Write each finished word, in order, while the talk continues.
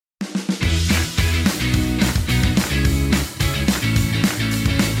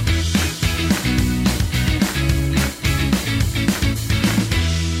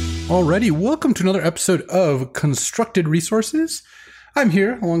Alrighty, welcome to another episode of Constructed Resources. I'm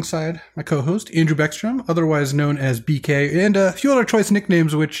here alongside my co-host, Andrew Beckstrom, otherwise known as BK, and a few other choice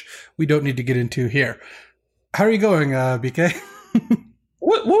nicknames which we don't need to get into here. How are you going, BK?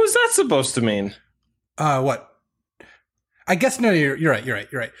 What was that supposed to mean? What? I guess, no, you're right.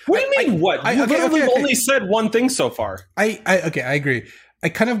 What do you mean, what? You literally only said one thing so far. I agree.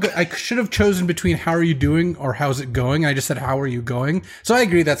 I should have chosen between how are you doing or how's it going. I just said how are you going. So I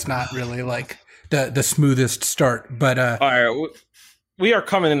agree that's not really like the smoothest start. But all right, we are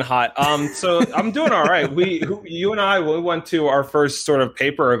coming in hot. So I'm doing all right. You and I, we went to our first sort of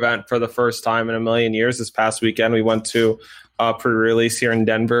paper event for the first time in a million years this past weekend. We went to pre-release here in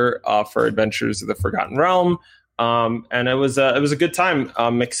Denver for Adventures of the Forgotten Realm, and it was a good time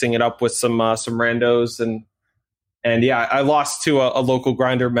mixing it up with some randos and yeah, I lost to a local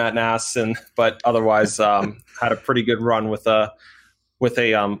grinder, Matt Nass, but otherwise had a pretty good run with a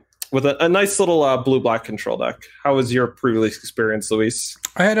nice little blue-black control deck. How was your pre-release experience, Luis?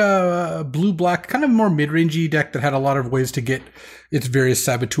 I had a blue-black, kind of more mid-rangey deck that had a lot of ways to get its various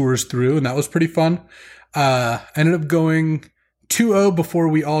saboteurs through, and that was pretty fun. I ended up going 2-0 before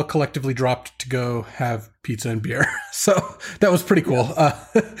we all collectively dropped to go have pizza and beer. So that was pretty cool.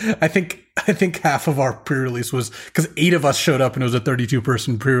 I think half of our pre-release was because 8 of us showed up and it was a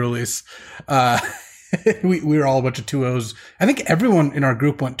 32-person pre-release. We were all a bunch of 2-0s. I think everyone in our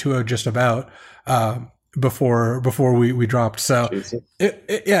group went 2-0 just about before we dropped. So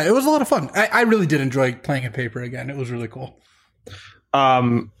it was a lot of fun. I really did enjoy playing at paper again. It was really cool.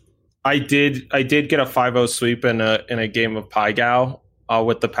 I did get a 5-0 sweep in a game of Pai Gow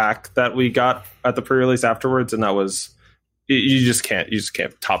with the pack that we got at the pre-release afterwards, and that was you just can't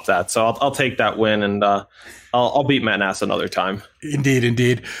top that. So I'll take that win, and I'll beat Matt Nass another time.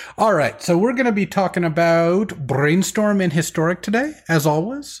 Indeed. All right, so we're going to be talking about Brainstorm and Historic today, as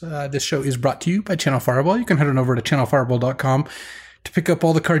always. This show is brought to you by Channel Fireball. You can head on over to channelfireball.com to pick up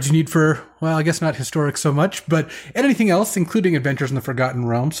all the cards you need for, well, I guess not Historic so much, but anything else, including Adventures in the Forgotten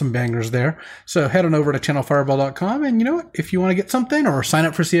Realm, some bangers there. So head on over to channelfireball.com, and you know what? If you want to get something or sign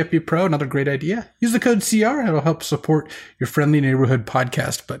up for CFB Pro, another great idea, use the code CR. It'll help support your friendly neighborhood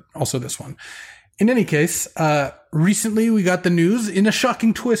podcast, but also this one. In any case, recently we got the news, in a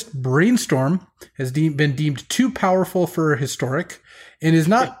shocking twist, Brainstorm has been deemed too powerful for Historic and is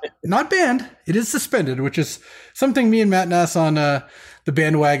not banned. It is suspended, which is something me and Matt Nass on the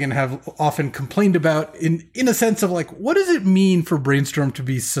bandwagon have often complained about in a sense of like, what does it mean for Brainstorm to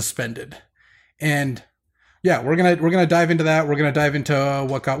be suspended? And yeah, we're gonna dive into that. We're gonna dive into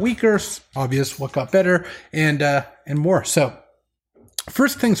what got weaker, obvious, what got better, and more. So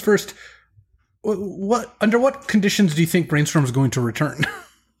first things first. Under what conditions do you think Brainstorm is going to return?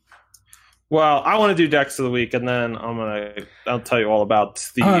 Well, I want to do decks of the week, and then I'll tell you all about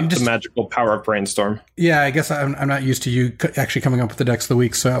the magical power of Brainstorm. Yeah, I guess I'm not used to you actually coming up with the decks of the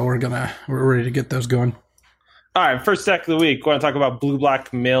week, so we're ready to get those going. All right, first deck of the week. I want to talk about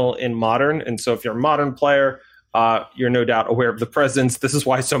blue-black mill in Modern, and so if you're a Modern player, you're no doubt aware of the presence. This is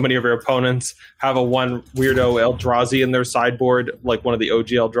why so many of your opponents have a one weirdo Eldrazi in their sideboard, like one of the OG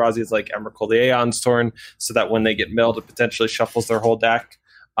Eldrazi's, like Emrakul the Aeon's Torn, so that when they get milled, it potentially shuffles their whole deck.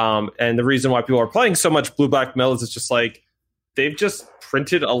 And the reason why people are playing so much blue-black mill is it's just like they've just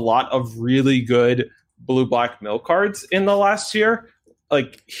printed a lot of really good blue-black mill cards in the last year.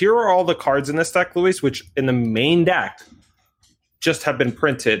 Like, here are all the cards in this deck, Luis, which in the main deck just have been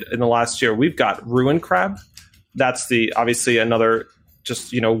printed in the last year. We've got Ruin Crab. That's obviously another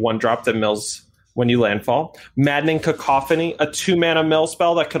just, one drop that mills when you landfall. Maddening Cacophony, a 2-mana mill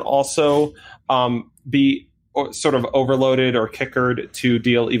spell that can also be sort of overloaded or kickered to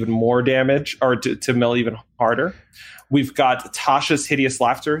deal even more damage or to mill even harder. We've got Tasha's Hideous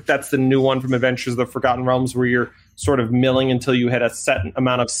Laughter. That's the new one from Adventures of the Forgotten Realms, where you're sort of milling until you hit a set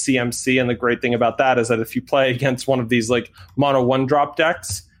amount of CMC. And the great thing about that is that if you play against one of these like mono 1-drop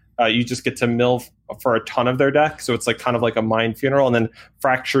decks, you just get to mill for a ton of their deck. So it's like kind of like a Mind Funeral. And then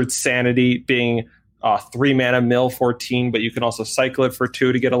Fractured Sanity being 3-mana mill 14, but you can also cycle it for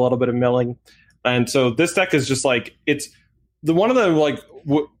 2 to get a little bit of milling. And so this deck is just like, it's one of the like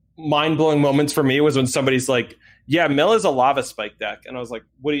mind-blowing moments for me was when somebody's like, yeah, mill is a Lava Spike deck. And I was like,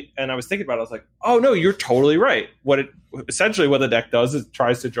 and I was thinking about it. I was like, oh no, you're totally right. Essentially what the deck does is it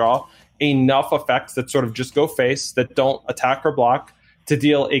tries to draw enough effects that sort of just go face, that don't attack or block, to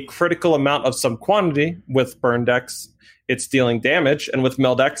deal a critical amount of some quantity. With burn decks, it's dealing damage. And with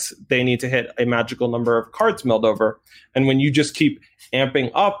mill decks, they need to hit a magical number of cards milled over. And when you just keep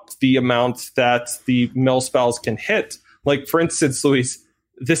amping up the amount that the mill spells can hit, like for instance, Luis,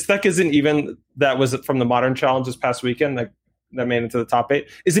 this deck isn't even, that was from the Modern Challenge this past weekend, like that made it into the top 8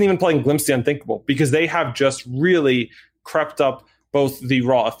 isn't even playing Glimpse the Unthinkable, because they have just really crept up both the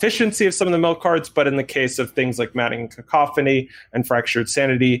raw efficiency of some of the mill cards, but in the case of things like Maddening Cacophony and Fractured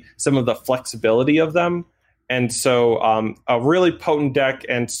Sanity, some of the flexibility of them. And so a really potent deck,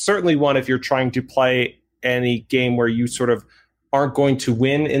 and certainly one if you're trying to play any game where you sort of aren't going to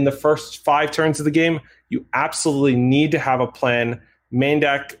win in the first 5 turns of the game, you absolutely need to have a plan, main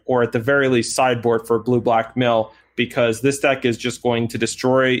deck, or at the very least sideboard for blue-black mill, because this deck is just going to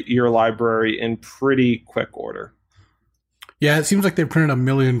destroy your library in pretty quick order. Yeah, it seems like they printed 1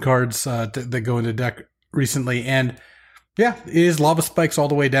 million cards that go into deck recently, and yeah, it is Lava Spikes all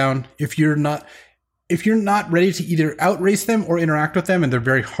the way down. If you're not ready to either outrace them or interact with them, and they're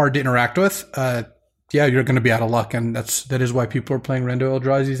very hard to interact with, yeah, you're going to be out of luck, and that is why people are playing Rando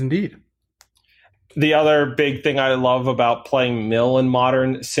Eldrazi's indeed. The other big thing I love about playing Mill in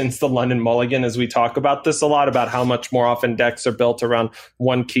Modern since the London Mulligan is we talk about this a lot, about how much more often decks are built around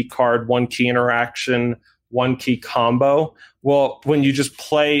 1 key card, 1 key interaction, 1 key combo. Well, when you just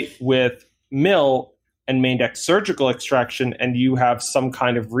play with Mill and main deck Surgical Extraction and you have some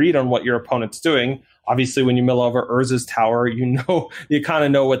kind of read on what your opponent's doing, obviously when you mill over Urza's Tower, you kind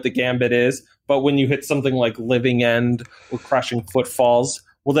of know what the gambit is. But when you hit something like Living End or Crushing Footfalls,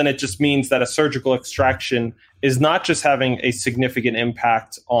 well, then it just means that a Surgical Extraction is not just having a significant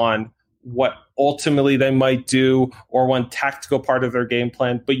impact on what ultimately they might do or one tactical part of their game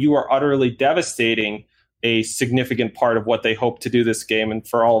plan, but you are utterly devastating a significant part of what they hope to do this game. And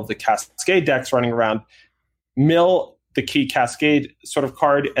for all of the Cascade decks running around, mill the key Cascade sort of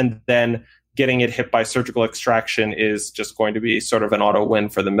card, and then getting it hit by Surgical Extraction is just going to be sort of an auto win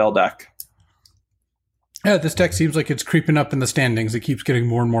for the mill deck. Yeah, this deck seems like it's creeping up in the standings. It keeps getting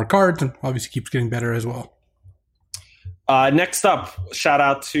more and more cards, and obviously keeps getting better as well. Next up, shout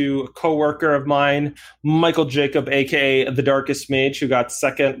out to a coworker of mine, Michael Jacob, aka The Darkest Mage, who got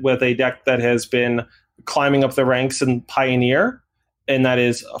second with a deck that has been climbing up the ranks in Pioneer, and that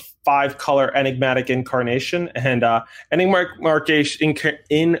is a 5-color Enigmatic Incarnation. And Enigmatic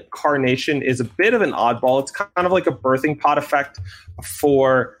Incarnation is a bit of an oddball. It's kind of like a birthing pot effect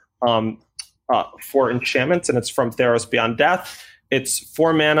for enchantments, and it's from Theros Beyond Death. It's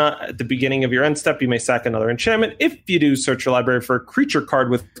 4 mana at the beginning of your end step. You may sack another enchantment. If you do, search your library for a creature card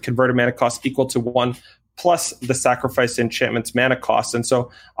with converted mana cost equal to 1 plus the sacrifice enchantment's mana cost. And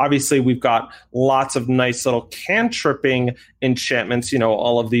so obviously we've got lots of nice little cantripping enchantments,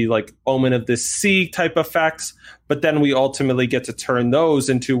 all of the like Omen of the Sea type effects, but then we ultimately get to turn those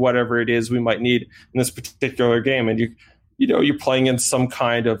into whatever it is we might need in this particular game. And you're playing in some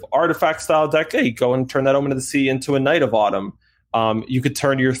kind of artifact style deck. Hey, go and turn that Omen of the Sea into a Night of Autumn. You could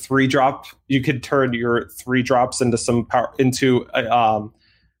turn your 3-drop. You could turn your 3 drops into some power, into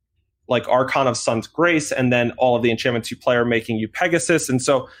like Archon of Sun's Grace, and then all of the enchantments you play are making you Pegasus. And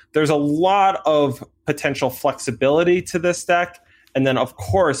so there's a lot of potential flexibility to this deck. And then of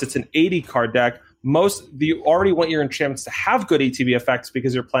course it's an 80-card deck. You already want your enchantments to have good ETB effects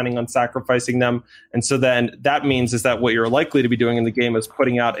because you're planning on sacrificing them. And so then that means is that what you're likely to be doing in the game is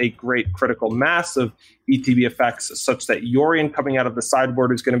putting out a great critical mass of ETB effects such that Yorion coming out of the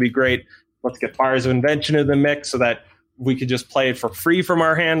sideboard is going to be great. Let's get Fires of Invention in the mix so that we could just play it for free from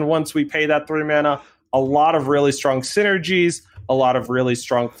our hand once we pay that 3 mana. A lot of really strong synergies, a lot of really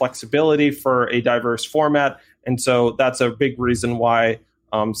strong flexibility for a diverse format. And so that's a big reason why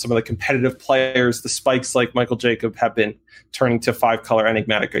some of the competitive players, the spikes like Michael Jacob, have been turning to 5-color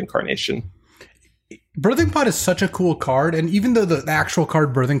Enigmatic Incarnation. Birthing Pot is such a cool card, and even though the actual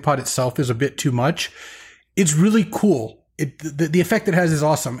card Birthing Pot itself is a bit too much, it's really cool. The effect it has is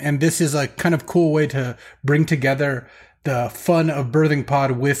awesome, and this is a kind of cool way to bring together the fun of Birthing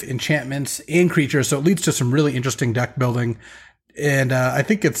Pod with enchantments and creatures, so it leads to some really interesting deck building, and I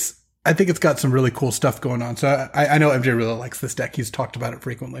think it's got some really cool stuff going on. So I know MJ really likes this deck. He's talked about it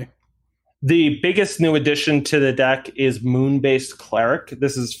frequently. The biggest new addition to the deck is Moon-based Cleric.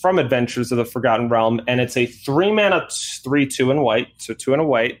 This is from Adventures of the Forgotten Realm, and it's a 3-mana 3/2 in white, so 2 and a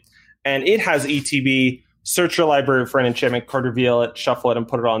white, and it has ETB. Search your library for an enchantment card, reveal it, shuffle it, and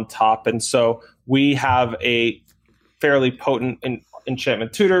put it on top. And so we have a fairly potent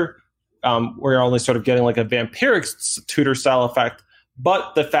enchantment tutor. We're only sort of getting like a vampiric tutor style effect,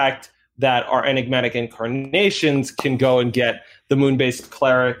 but the fact that our Enigmatic Incarnations can go and get the Moon-based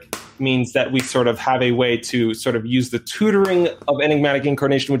Cleric means that we sort of have a way to sort of use the tutoring of Enigmatic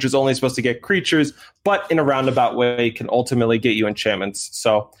Incarnation, which is only supposed to get creatures, but in a roundabout way can ultimately get you enchantments.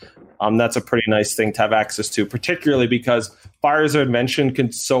 So That's a pretty nice thing to have access to, particularly because Fires of Invention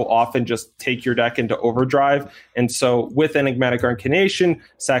can so often just take your deck into overdrive. And so with Enigmatic Arcanation,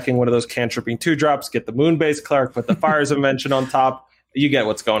 sacking one of those cantripping 2-drops, get the Moon-based Cleric, put the Fires of Invention on top, you get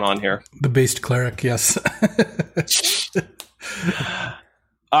what's going on here. The based Cleric, yes.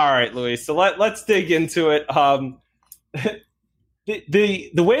 All right, Luis. So let's dig into it.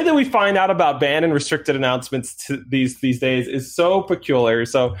 The way that we find out about banned and restricted announcements these days is so peculiar.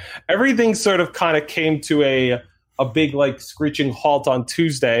 So everything sort of kind of came to a big like screeching halt on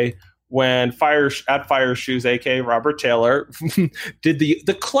Tuesday when Fire Shoes, aka Robert Taylor, did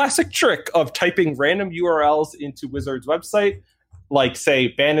the classic trick of typing random URLs into Wizards' website, like say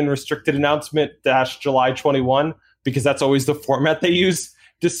banned and restricted announcement -July 21, because that's always the format they use.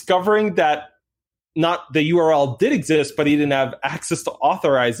 Discovering that not the URL did exist, but he didn't have access to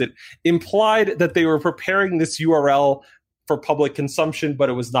authorize it, implied that they were preparing this URL for public consumption, but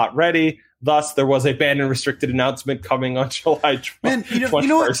it was not ready. Thus, there was a banned and restricted announcement coming on July 21st. Man, you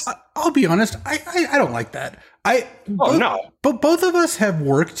know what? I'll be honest. I don't like that. No. But both of us have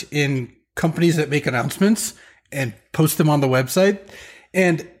worked in companies that make announcements and post them on the website,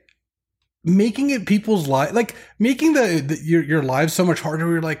 and making it people's life, like making your lives so much harder.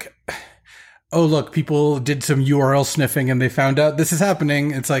 We're like, oh, look, people did some URL sniffing and they found out this is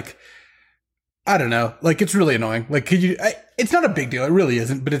happening. It's like, I don't know. Like, it's really annoying. Like, it's not a big deal. It really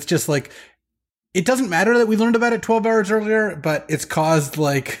isn't. But it's just like, it doesn't matter that we learned about it 12 hours earlier, but it's caused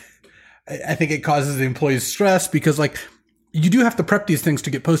like, I think it causes the employees stress because like, you do have to prep these things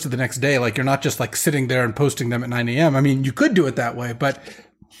to get posted the next day. Like, you're not just like sitting there and posting them at 9 a.m. I mean, you could do it that way, but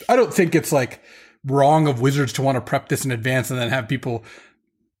I don't think it's like wrong of Wizards to want to prep this in advance and then have people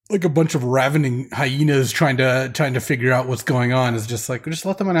like a bunch of ravening hyenas trying to figure out what's going on. Is just like, just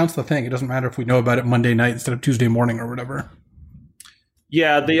let them announce the thing. It doesn't matter if we know about it Monday night instead of Tuesday morning or whatever.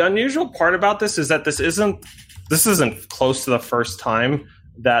 Yeah, the unusual part about this is that this isn't close to the first time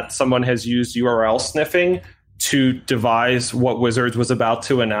that someone has used URL sniffing to devise what Wizards was about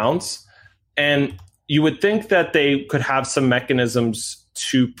to announce. And you would think that they could have some mechanisms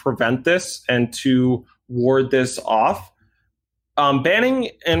to prevent this and to ward this off.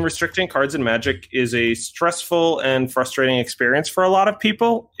 Banning and restricting cards in Magic is a stressful and frustrating experience for a lot of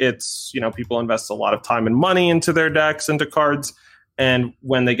people. It's, people invest a lot of time and money into their decks, into cards, and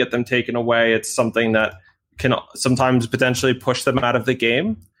when they get them taken away, it's something that can sometimes potentially push them out of the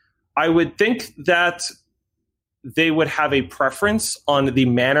game. I would think that they would have a preference on the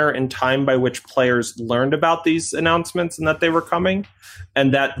manner and time by which players learned about these announcements and that they were coming,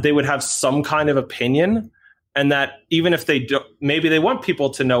 and that they would have some kind of opinion, and that even if they do, maybe they want people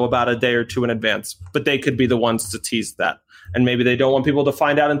to know about a day or two in advance, but they could be the ones to tease that. And maybe they don't want people to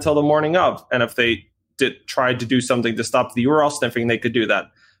find out until the morning of. And if they tried to do something to stop the URL sniffing, they could do that.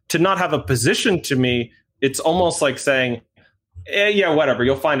 To not have a position, to me, it's almost like saying, yeah, whatever,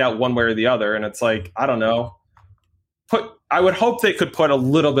 you'll find out one way or the other. And it's like, I don't know. I would hope they could put a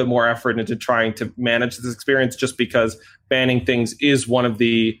little bit more effort into trying to manage this experience, just because banning things is one of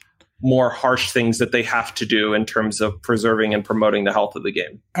the more harsh things that they have to do in terms of preserving and promoting the health of the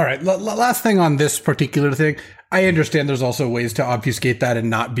game. All right. Last thing on this particular thing. I understand there's also ways to obfuscate that and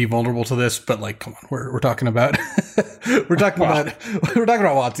not be vulnerable to this, but like, come on, we're talking about, we're talking about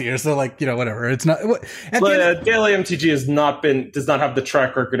WotC here. So like, whatever. It's not, Daily MTG does not have the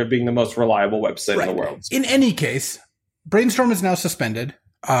track record of being the most reliable website in the world. In any case, Brainstorm is now suspended.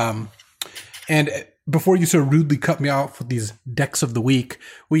 And before you so rudely cut me off with these decks of the week,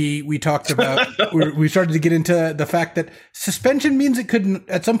 we talked about, we started to get into the fact that suspension means it could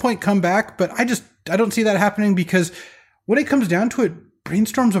at some point come back, but I don't see that happening, because when it comes down to it,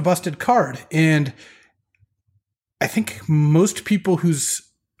 Brainstorm's a busted card. And I think most people whose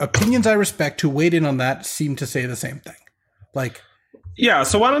opinions I respect who weighed in on that seem to say the same thing. Like, yeah,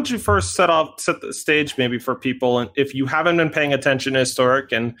 so why don't you first set the stage maybe for people, and if you haven't been paying attention to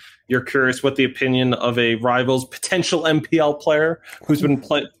Historic and you're curious what the opinion of a rival's potential MPL player who's been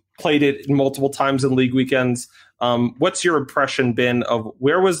played it multiple times in league weekends, what's your impression been of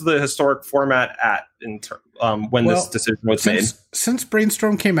where was the Historic format at when this decision was made? Since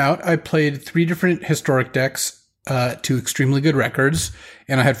Brainstorm came out, I played 3 different Historic decks to extremely good records,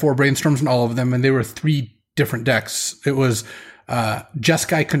 and I had 4 Brainstorms in all of them, and they were 3 different decks. It was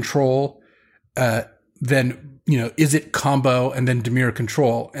Jeskai Control, then Izzet Combo, and then Dimir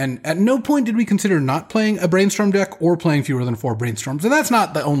Control. And at no point did we consider not playing a Brainstorm deck or playing fewer than 4 Brainstorms. And that's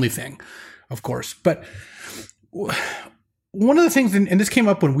not the only thing, of course. But one of the things, and this came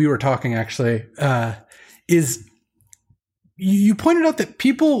up when we were talking actually, is you pointed out that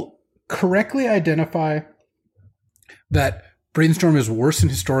people correctly identify that Brainstorm is worse in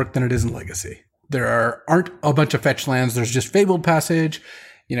Historic than it is in Legacy. Aren't a bunch of fetch lands. There's just Fabled Passage,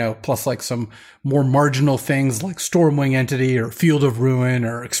 plus like some more marginal things like Stormwing Entity or Field of Ruin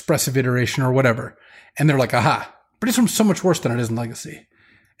or Expressive Iteration or whatever. And they're like, aha, Brainstorm's so much worse than it is in Legacy.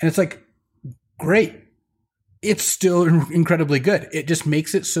 And it's like, great. It's still incredibly good. It just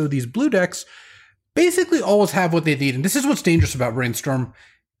makes it so these blue decks basically always have what they need. And this is what's dangerous about Brainstorm.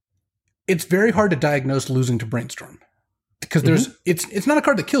 It's very hard to diagnose losing to Brainstorm because it's not a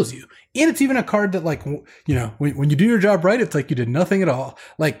card that kills you. And it's even a card that, like, when you do your job right, it's like you did nothing at all.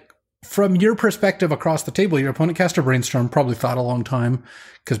 Like, from your perspective across the table, your opponent cast a Brainstorm, probably thought a long time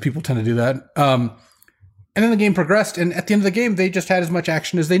because people tend to do that. And then the game progressed, and at the end of the game, they just had as much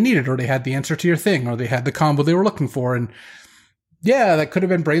action as they needed, or they had the answer to your thing, or they had the combo they were looking for. And yeah, that could have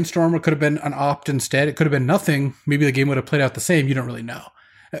been Brainstorm, or could have been an opt instead. It could have been nothing. Maybe the game would have played out the same. You don't really know.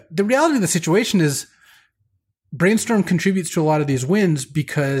 The reality of the situation is Brainstorm contributes to a lot of these wins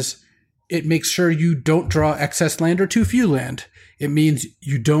because it makes sure you don't draw excess land or too few land. It means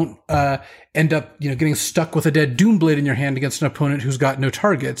you don't end up, getting stuck with a dead Doomblade in your hand against an opponent who's got no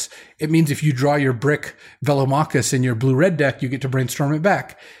targets. It means if you draw your brick Velomachus in your blue-red deck, you get to Brainstorm it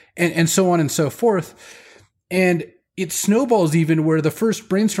back, and so on and so forth. And it snowballs even where the first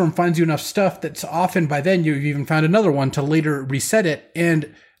Brainstorm finds you enough stuff that's often by then you've even found another one to later reset it.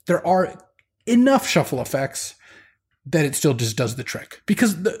 And there are enough shuffle effects that it still just does the trick.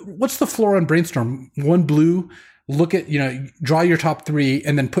 Because what's the floor on Brainstorm? One blue, look at, draw your top three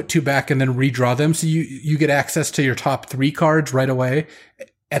and then put two back and then redraw them. So you get access to your top three cards right away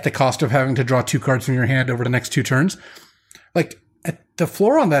at the cost of having to draw two cards from your hand over the next 2 turns. Like, the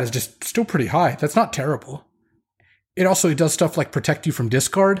floor on that is just still pretty high. That's not terrible. It also does stuff like protect you from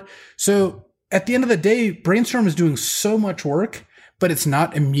discard. So at the end of the day, Brainstorm is doing so much work, but it's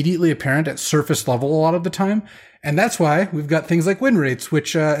not immediately apparent at surface level a lot of the time. And that's why we've got things like win rates,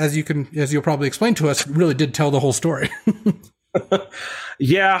 which, as you'll probably explain to us, really did tell the whole story.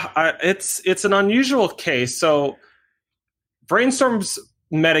 Yeah, it's an unusual case. So Brainstorm's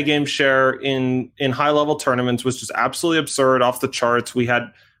metagame share in high level tournaments was just absolutely absurd, off the charts. We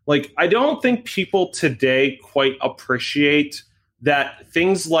had, I don't think people today quite appreciate that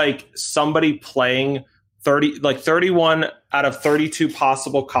things like somebody playing 31 out of 32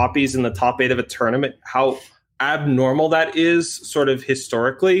 possible copies in the top 8 of a tournament, how abnormal that is sort of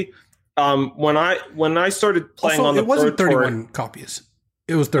historically. When I started playing also, on the it wasn't Pro 31 Tour, copies.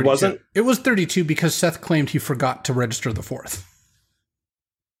 It was 32. It was 32 because Seth claimed he forgot to register the 4th.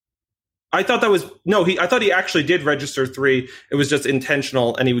 I thought I thought he actually did register 3. It was just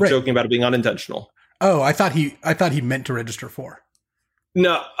intentional, and he was joking about it being unintentional. Oh, I thought he meant to register 4.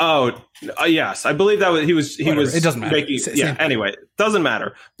 No. Oh, yes. I believe that he was. It doesn't matter. Anyway, doesn't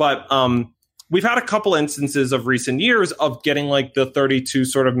matter. But we've had a couple instances of recent years of getting the 32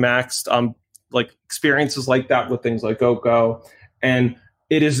 sort of maxed experiences like that with things like Oko, and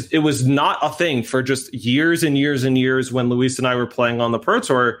it was not a thing for just years and years and years when Luis and I were playing on the Pro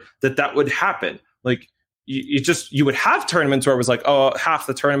Tour that would happen. You would have tournaments where it was half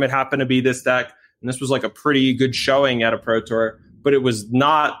the tournament happened to be this deck, and this was a pretty good showing at a Pro Tour. But it was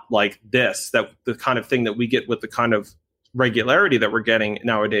not like this, that the kind of thing that we get with the kind of regularity that we're getting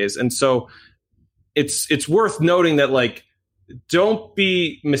nowadays. And so it's worth noting that don't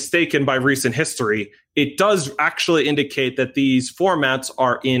be mistaken by recent history. It does actually indicate that these formats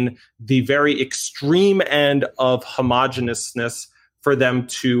are in the very extreme end of homogeneousness for them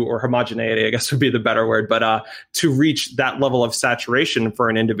to, or homogeneity, I guess would be the better word, but to reach that level of saturation for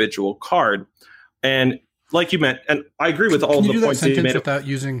an individual card. And like you meant, and I agree with all the points you made. Without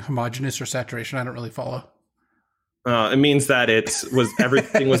using homogeneous or saturation, I don't really follow. It means that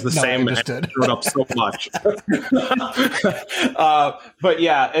everything was the same and screwed up so much. But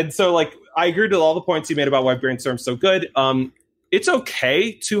yeah, and so I agreed with all the points you made about why Brainstorm's so good. It's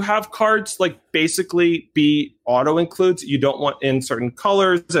okay to have cards basically be auto includes. You don't want in certain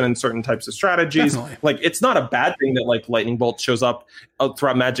colors and in certain types of strategies. Definitely. It's not a bad thing that Lightning Bolt shows up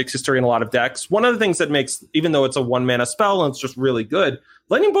throughout Magic's history in a lot of decks. One of the things that makes, even though it's a 1-mana spell and it's just really good,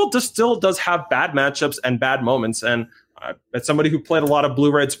 Lightning Bolt still does have bad matchups and bad moments. And as somebody who played a lot of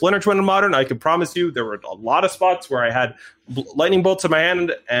Blue-Red Splinter Twin in Modern, I can promise you there were a lot of spots where I had Lightning Bolts in my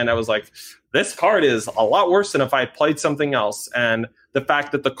hand and I was like, this card is a lot worse than if I had played something else. And the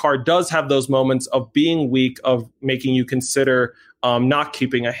fact that the card does have those moments of being weak, of making you consider not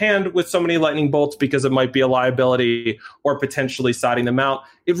keeping a hand with so many Lightning Bolts because it might be a liability, or potentially siding them out,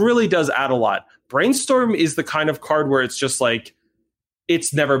 it really does add a lot. Brainstorm is the kind of card where it's just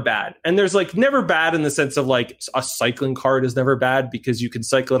it's never bad. And there's never bad in the sense of a cycling card is never bad because you can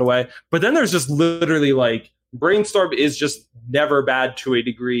cycle it away. But then there's just literally Brainstorm is just never bad to a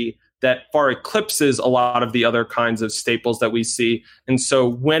degree that far eclipses a lot of the other kinds of staples that we see. And so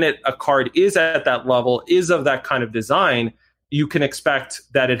when a card is at that level, is of that kind of design, you can expect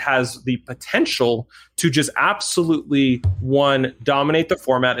that it has the potential to just absolutely, one, dominate the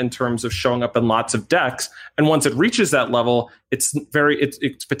format in terms of showing up in lots of decks. And once it reaches that level, it's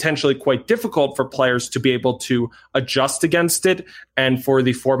potentially quite difficult for players to be able to adjust against it and for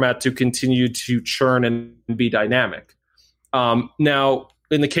the format to continue to churn and be dynamic. Now,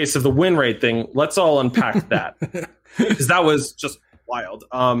 in the case of the win rate thing, let's all unpack that, because that was just wild.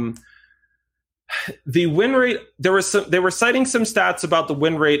 The win rate, they were citing some stats about the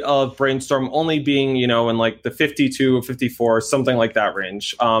win rate of Brainstorm only being, in like the 52 or 54, something like that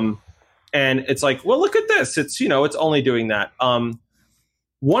range. And it's like, well, look at this. It's, it's only doing that.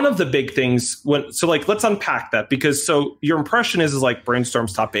 One of the big things let's unpack that, because so your impression is like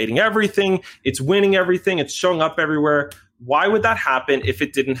Brainstorm's top 8ing everything. It's winning everything. It's showing up everywhere. Why would that happen if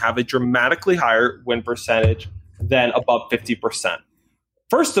it didn't have a dramatically higher win percentage than above 50%?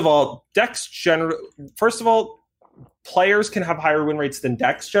 First of all, players can have higher win rates than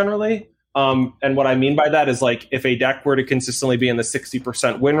decks generally. And what I mean by that is, like, if a deck were to consistently be in the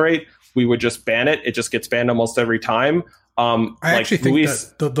 60% win rate, we would just ban it. It just gets banned almost every time. I actually think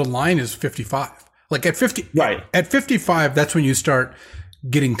that the line is 55. Like at 50, right? At 55, that's when you start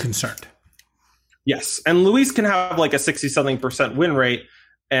getting concerned. Yes, and Luis can have like a 60-something% win rate,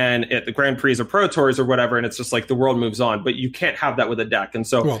 and at the Grand Prix or Pro Tours or whatever, and it's just like the world moves on. But you can't have that with a deck. And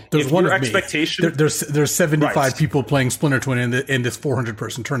so, there's one expectation. There's 75 people playing Splinter Twin in this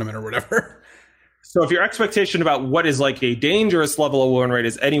 400-person tournament or whatever. So if your expectation about what is like a dangerous level of win rate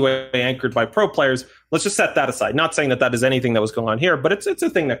is anyway anchored by pro players, let's just set that aside. Not saying that is anything that was going on here, but it's a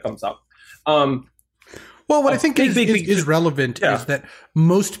thing that comes up. Well, what I think is relevant is that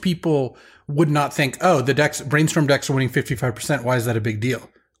most people would not think, oh, the Brainstorm decks are winning 55%. Why is that a big deal?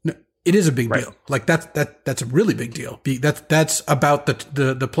 No, it is a big deal. Like that's a really big deal. That's about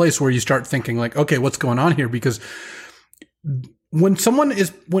the place where you start thinking like, okay, what's going on here? Because when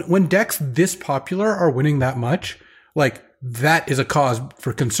decks this popular are winning that much, like that is a cause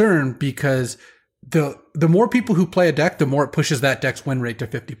for concern, because the more people who play a deck, the more it pushes that deck's win rate to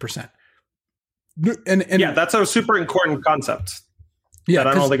 50%. And yeah, that's a super important concept. Yeah,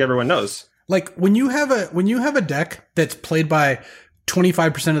 that I don't think everyone knows. Like when you have a deck that's played by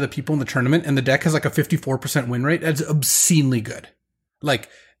 25% of the people in the tournament, and the deck has like a 54% win rate, that's obscenely good. Like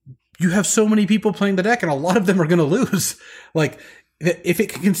you have so many people playing the deck, and a lot of them are going to lose. Like if it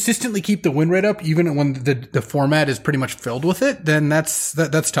can consistently keep the win rate up, even when the format is pretty much filled with it, then that's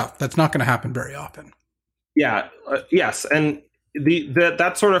tough. That's not going to happen very often. Yeah. Yes. And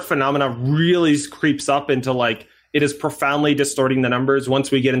that sort of phenomena really creeps up into like, it is profoundly distorting the numbers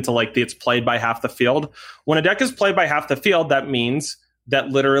once we get into like it's played by half the field. When a deck is played by half the field, that means that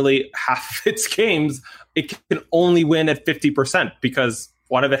literally half of its games, it can only win at 50% because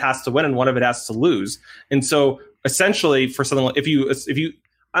one of it has to win and one of it has to lose. And so essentially for something like, if you,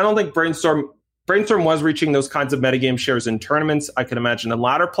 I don't think Brainstorm was reaching those kinds of metagame shares in tournaments. I can imagine in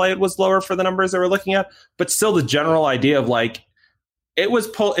ladder play it was lower for the numbers they were looking at, but still the general idea of like,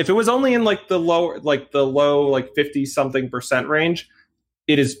 if it was only in like the low 50-something% range,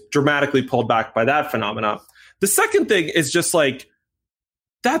 it is dramatically pulled back by that phenomena. The second thing is just like,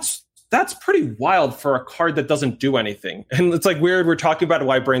 that's pretty wild for a card that doesn't do anything. And it's like weird, we're talking about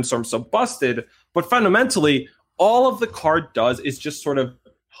why Brainstorm's so busted, but fundamentally, all of the card does is just sort of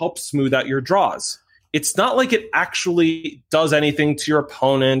help smooth out your draws. It's not like it actually does anything to your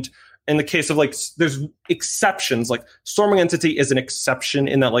opponent. In the case of like, there's exceptions, like Storming Entity is an exception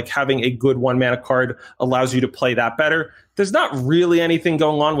in that like having a good 1-mana card allows you to play that better. There's not really anything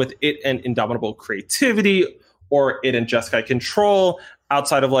going on with it and Indomitable Creativity or it and Jeskai Control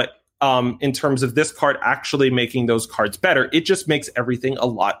outside of like, in terms of this card actually making those cards better. It just makes everything a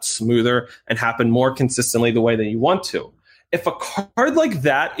lot smoother and happen more consistently the way that you want to. If a card like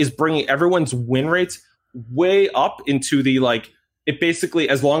that is bringing everyone's win rates way up into the like, it basically,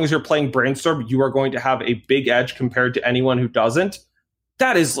 as long as you're playing Brainstorm, you are going to have a big edge compared to anyone who doesn't.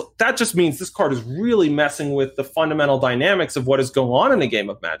 That just means this card is really messing with the fundamental dynamics of what is going on in a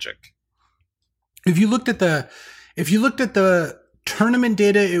game of Magic. If you looked at the tournament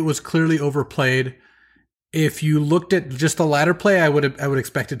data, it was clearly overplayed. If you looked at just the ladder play, I would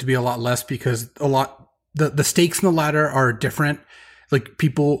expect it to be a lot less, because the stakes in the ladder are different. Like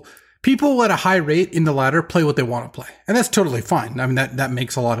people at a high rate in the ladder play what they want to play. And that's totally fine. I mean, that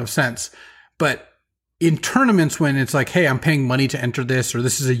makes a lot of sense. But in tournaments, when it's like, hey, I'm paying money to enter this, or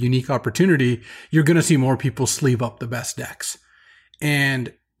this is a unique opportunity, you're going to see more people sleeve up the best decks.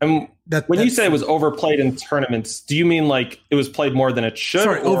 And And when you say it was overplayed in tournaments, do you mean like it was played more than it should?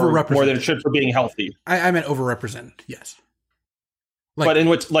 Sorry, overrepresented. More than it should for being healthy? I meant overrepresented, yes. But in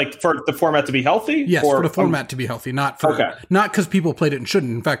which, like, for the format to be healthy? Yes, for the format to be healthy, not because people played it and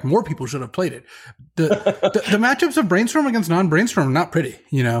shouldn't. In fact, more people should have played it. The matchups of Brainstorm against non-Brainstorm are not pretty,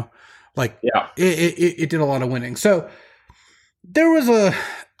 you know? Like, it did a lot of winning. So there was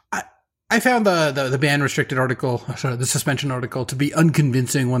I found the ban restricted article, the suspension article, to be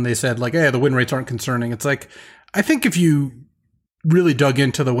unconvincing when they said, like, hey, the win rates aren't concerning. It's like, I think if you really dug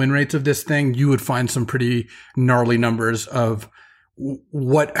into the win rates of this thing, you would find some pretty gnarly numbers of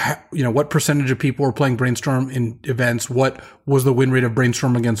what percentage of people were playing Brainstorm in events, what was the win rate of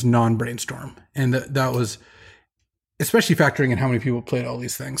Brainstorm against non-Brainstorm. And that was, especially factoring in how many people played all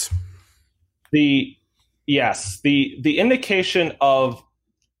these things. The indication of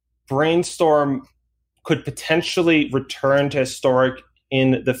Brainstorm could potentially return to Historic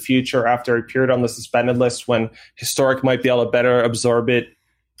in the future after a period on the suspended list when Historic might be able to better absorb it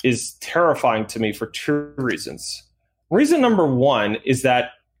is terrifying to me for two reasons. Reason number one is that,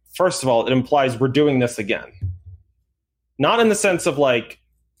 first of all, it implies we're doing this again. Not in the sense of like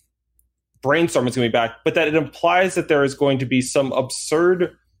Brainstorm is going to be back, but that it implies that there is going to be some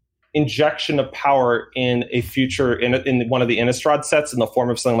absurd injection of power in a future in one of the Innistrad sets in the form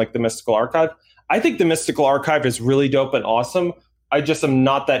of something like the Mystical Archive. I think the Mystical Archive is really dope and awesome. I just am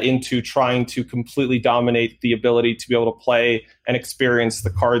not that into trying to completely dominate the ability to be able to play and experience the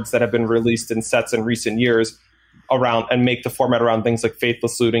cards that have been released in sets in recent years around and make the format around things like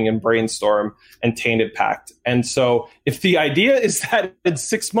Faithless Looting and Brainstorm and Tainted Pact. And so if the idea is that in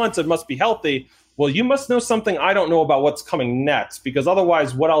 6 months it must be healthy, well, you must know something I don't know about what's coming next, because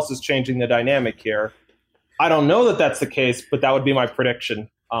otherwise, what else is changing the dynamic here? I don't know that that's the case, but that would be my prediction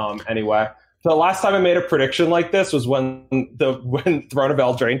anyway. The last time I made a prediction like this was when Throne of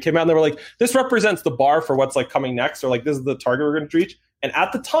Eldraine came out, and they were like, this represents the bar for what's like coming next, or like this is the target we're going to reach. And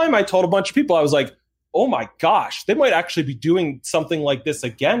at the time, I told a bunch of people, I was like, oh my gosh, they might actually be doing something like this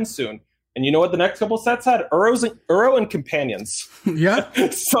again soon. And you know what the next couple sets had? Uro and Companions. Yeah.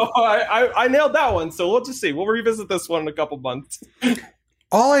 So I nailed that one. So we'll just see. We'll revisit this one in a couple months.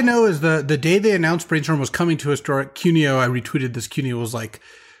 All I know is the day they announced Brainstorm was coming to Historic, Cuneo, I retweeted this. Cuneo was like,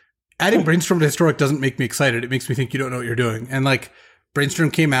 adding Brainstorm to Historic doesn't make me excited. It makes me think you don't know what you're doing. And like,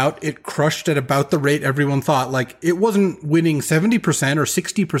 Brainstorm came out, it crushed at about the rate everyone thought. Like, it wasn't winning 70% or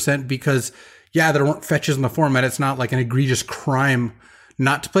 60% because, yeah, there weren't fetches in the format. It's not like an egregious crime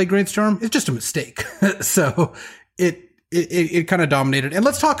not to play Brainstorm. It's just a mistake. So it kind of dominated. And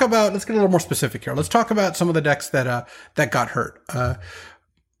let's get a little more specific here. Let's talk about some of the decks that got hurt.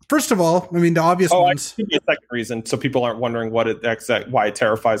 First of all, I mean, the obvious ones. I'll give you a second reason so people aren't wondering why it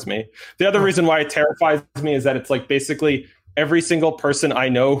terrifies me. The other reason why it terrifies me is that it's like basically every single person I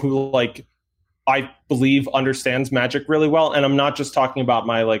know who like I believe understands Magic really well. And I'm not just talking about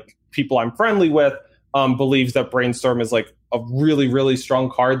my like people I'm friendly with, believes that Brainstorm is like a really, really strong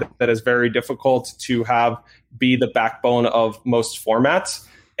card that is very difficult to have be the backbone of most formats.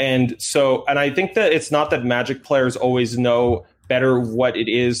 And I think that it's not that Magic players always know better what it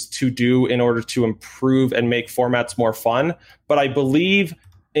is to do in order to improve and make formats more fun. But I believe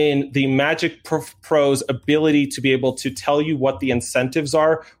in the Magic Pros' ability to be able to tell you what the incentives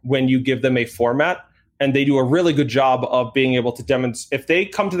are when you give them a format. And they do a really good job of being able to demonstrate. If they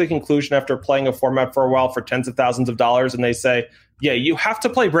come to the conclusion after playing a format for a while for tens of thousands of dollars and they say, yeah, you have to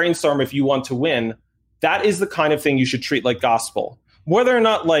play Brainstorm if you want to win, that is the kind of thing you should treat like gospel. Whether or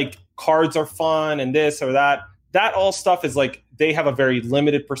not like cards are fun and this or that all stuff is like they have a very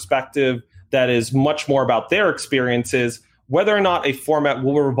limited perspective that is much more about their experiences. Whether or not a format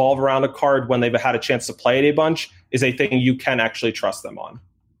will revolve around a card when they've had a chance to play it a bunch is a thing you can actually trust them on.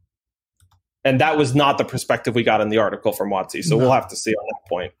 And that was not the perspective we got in the article from WotC. So we'll have to see on that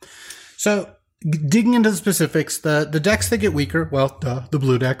point. So digging into the specifics, the decks that get weaker, well, the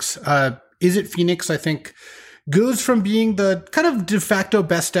blue decks, Izzet Phoenix, I think, goes from being the kind of de facto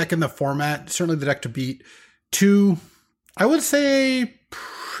best deck in the format, certainly the deck to beat, to, I would say,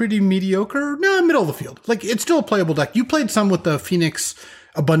 pretty mediocre. No, middle of the field. Like, it's still a playable deck. You played some with the Phoenix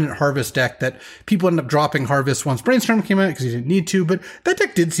Abundant Harvest deck that people ended up dropping Harvest once Brainstorm came out because you didn't need to, but that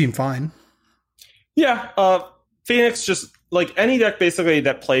deck did seem fine. Yeah, Phoenix just, like, any deck basically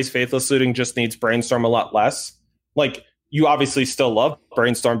that plays Faithless Looting just needs Brainstorm a lot less. Like, you obviously still love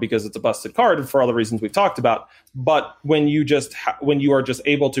Brainstorm because it's a busted card for all the reasons we've talked about. But when you are just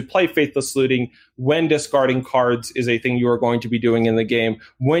able to play Faithless Looting, when discarding cards is a thing you are going to be doing in the game,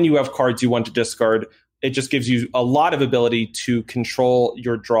 when you have cards you want to discard, it just gives you a lot of ability to control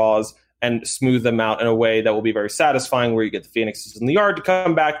your draws and smooth them out in a way that will be very satisfying, where you get the Phoenixes in the yard to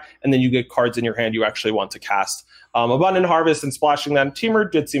come back, and then you get cards in your hand you actually want to cast. Abundant Harvest and splashing that in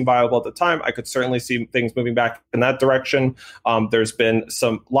Temur did seem viable at the time. I could certainly see things moving back in that direction. There's been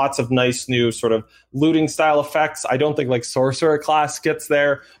lots of nice new sort of looting style effects. I don't think like Sorcerer class gets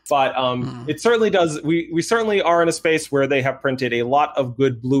there, but it certainly does. We certainly are in a space where they have printed a lot of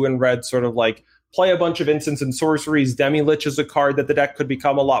good blue and red sort of like play a bunch of instants and sorceries. Demi-Lich is a card that the deck could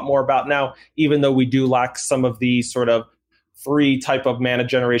become a lot more about now, even though we do lack some of the sort of free type of mana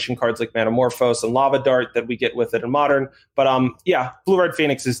generation cards like Manamorphose and Lava Dart that we get with it in Modern. But Blue-Red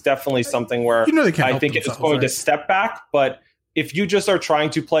Phoenix is definitely something where I think it's going to step back. But if you just are trying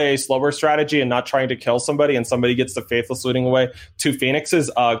to play a slower strategy and not trying to kill somebody, and somebody gets the Faithless looting away 2 Phoenixes,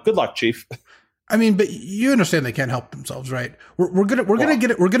 good luck, Chief. I mean, but you understand they can't help themselves, right? We're gonna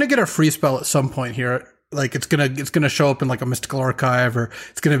get a free spell at some point here. Like it's gonna show up in like a Mystical Archive, or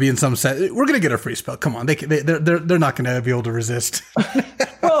it's gonna be in some set. We're gonna get a free spell. Come on, they're not gonna be able to resist.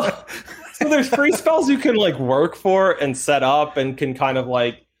 Well, so there's free spells you can like work for and set up, and can kind of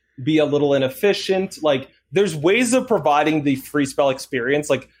like be a little inefficient. Like there's ways of providing the free spell experience,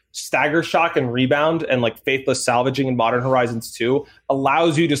 like Stagger Shock and Rebound and like Faithless Salvaging in Modern Horizons 2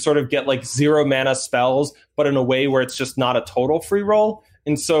 allows you to sort of get like 0 mana spells, but in a way where it's just not a total free roll.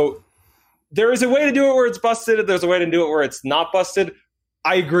 And so there is a way to do it where it's busted. There's a way to do it where it's not busted.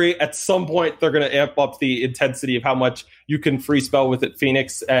 I agree. At some point, they're going to amp up the intensity of how much you can free spell with it,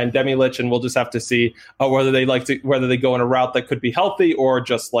 Phoenix and Demi-Lich, and we'll just have to see whether they go in a route that could be healthy or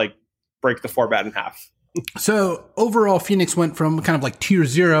just like break the format in half. So overall, Phoenix went from kind of like tier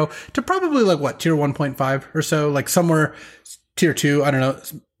 0 to probably like what, tier 1.5 or so, like somewhere tier 2. I don't know,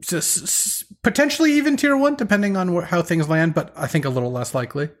 potentially even tier 1, depending on how things land, but I think a little less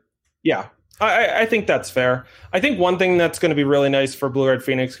likely. Yeah. I think that's fair. I think one thing that's going to be really nice for Blue-Red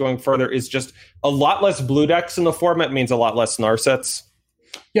Phoenix going further is just a lot less blue decks in the format means a lot less Narsets.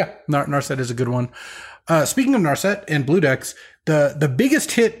 Yeah, Narset is a good one. Speaking of Narset and blue decks, the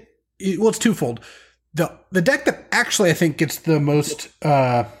biggest hit, well, it's twofold. The deck that actually I think gets the most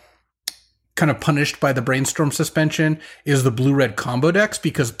kind of punished by the Brainstorm suspension is the blue-red combo decks,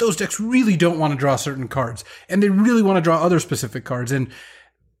 because those decks really don't want to draw certain cards, and they really want to draw other specific cards. And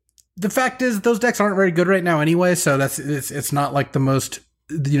the fact is, those decks aren't very good right now anyway, so it's not like the most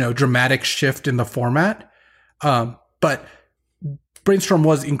dramatic shift in the format. But Brainstorm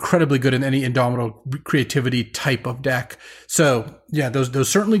was incredibly good in any Indomitable Creativity type of deck. So yeah, those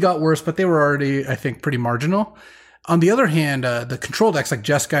certainly got worse, but they were already, I think, pretty marginal. On the other hand, the control decks like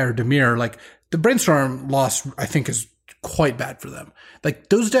Jeskai or Dimir, like the Brainstorm loss, I think, is quite bad for them. Like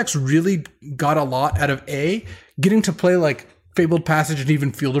those decks really got a lot out of getting to play like Fabled Passage and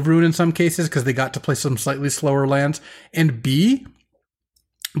even Field of Ruin in some cases, because they got to play some slightly slower lands. And B,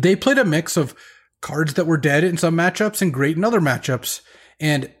 they played a mix of cards that were dead in some matchups and great in other matchups.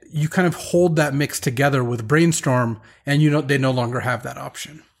 And you kind of hold that mix together with Brainstorm, and they no longer have that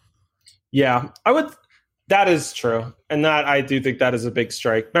option. Yeah, that is true. And that I do think that is a big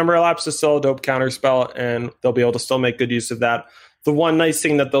strike. Memory Lapse is still a dope counterspell, and they'll be able to still make good use of that. The one nice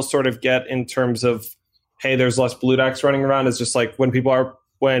thing that they'll sort of get in terms of, hey, there's less blue decks running around, is just like when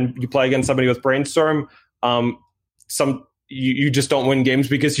you play against somebody with Brainstorm, you just don't win games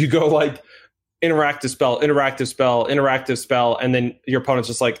because you go like interactive spell, and then your opponent's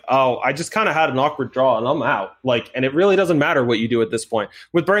just like, oh, I just kind of had an awkward draw and I'm out. Like, and it really doesn't matter what you do at this point.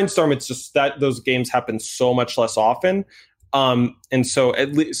 With Brainstorm, it's just that those games happen so much less often. And so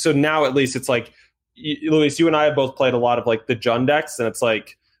now at least it's like, Luis, you and I have both played a lot of like the Jund decks, and it's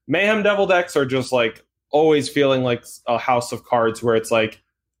like Mayhem Devil decks are just like always feeling like a house of cards where it's like,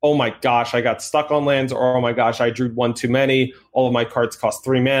 oh my gosh, I got stuck on lands, or oh my gosh, I drew one too many. All of my cards cost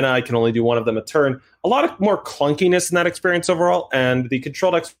 3 mana. I can only do one of them a turn. A lot of more clunkiness in that experience overall, and the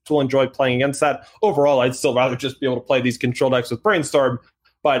control decks will enjoy playing against that. Overall, I'd still rather just be able to play these control decks with Brainstorm.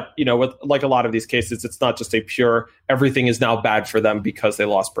 But, with like a lot of these cases, it's not just a pure everything is now bad for them because they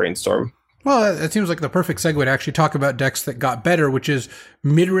lost Brainstorm. Well, it seems like the perfect segue to actually talk about decks that got better, which is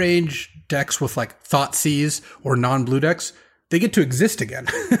mid-range decks with like Thoughtseize or non-blue decks. They get to exist again.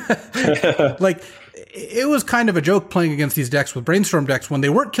 Like, it was kind of a joke playing against these decks with Brainstorm decks when they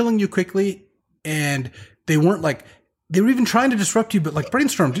weren't killing you quickly, and they weren't like, they were even trying to disrupt you, but like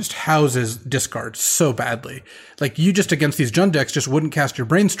Brainstorm just houses discards so badly. Like, you just against these Jund decks just wouldn't cast your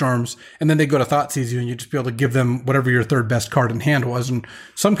Brainstorms, and then they go to Thoughtseize you, and you'd just be able to give them whatever your third best card in hand was, in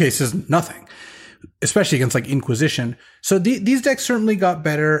some cases, nothing. Especially against like Inquisition. So these decks certainly got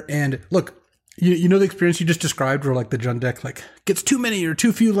better, and look, you know the experience you just described where like the Jund deck like gets too many or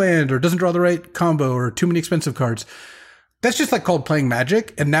too few land or doesn't draw the right combo or too many expensive cards. that's just like called playing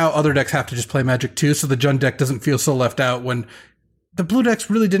Magic, and now other decks have to just play Magic too, so the Jund deck doesn't feel so left out when the blue decks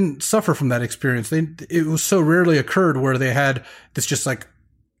really didn't suffer from that experience. It was so rarely occurred where they had this just like,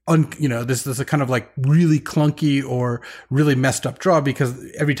 this is a kind of like really clunky or really messed up draw, because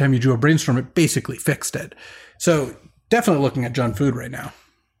every time you drew a Brainstorm, it basically fixed it. So definitely looking at Jund Food right now.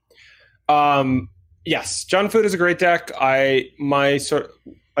 Yes, Jund Food is a great deck.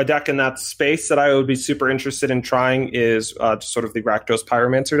 A deck in that space that I would be super interested in trying is sort of the Rakdos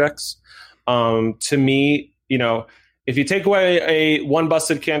Pyromancer decks. To me, if you take away a one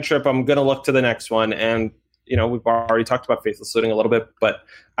busted cantrip, I'm going to look to the next one. And, we've already talked about Faithless Looting a little bit, but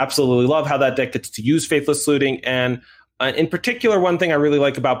absolutely love how that deck gets to use Faithless Looting. And in particular, one thing I really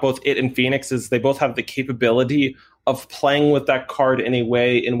like about both it and Phoenix is they both have the capability of playing with that card in a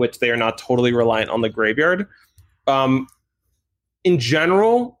way in which they are not totally reliant on the graveyard. In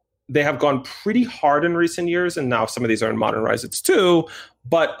general, they have gone pretty hard in recent years, and now some of these are in Modern Rise too,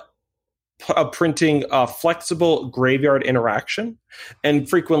 but printing a flexible graveyard interaction, and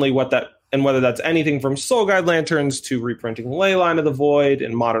frequently whether that's anything from Soul Guide Lanterns to reprinting Leyline of the Void.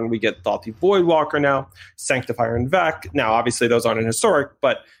 In Modern, we get Thoughthy Voidwalker now, Sanctifier and Vec. Now, obviously, those aren't in Historic,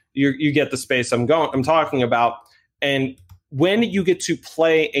 but you get the space I'm talking about. And when you get to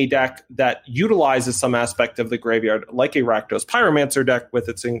play a deck that utilizes some aspect of the graveyard, like a Rakdos Pyromancer deck with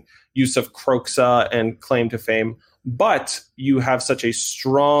its use of Kroxa and Claim to Fame, but you have such a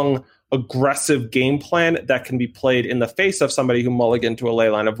strong, aggressive game plan that can be played in the face of somebody who mulliganed to a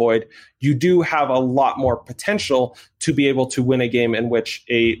Leyline of Void, you do have a lot more potential to be able to win a game in which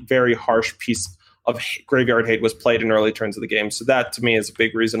a very harsh piece of graveyard hate was played in early turns of the game. So that, to me, is a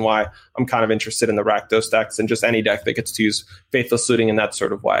big reason why I'm kind of interested in the Rakdos decks and just any deck that gets to use Faithless Looting in that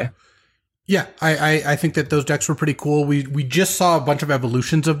sort of way. Yeah, I think that those decks were pretty cool. We just saw a bunch of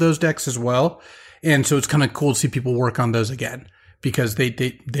evolutions of those decks as well, and so it's kind of cool to see people work on those again, because they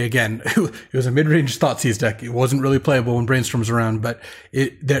again, it was a mid-range Thoughtseize deck. It wasn't really playable when Brainstorm's around, but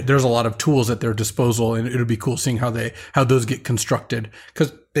there's a lot of tools at their disposal, and it'll be cool seeing how those get constructed,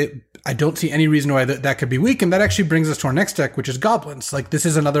 because I don't see any reason why that could be weak. And that actually brings us to our next deck, which is Goblins. Like, this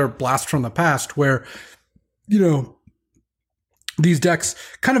is another blast from the past where, these decks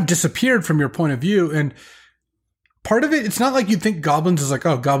kind of disappeared from your point of view. And part of it, it's not like you'd think Goblins is like,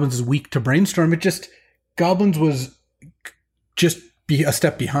 oh, Goblins is weak to Brainstorm. Goblins was just be a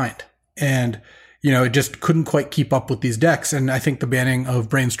step behind. And, it just couldn't quite keep up with these decks. And I think the banning of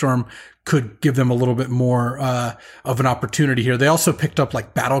Brainstorm could give them a little bit more of an opportunity here. They also picked up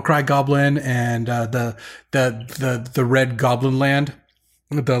like Battlecry Goblin and the red Goblin land,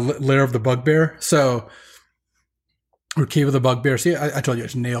 the Lair of the Bugbear. So, or Cave of the Bugbear. See, I told you I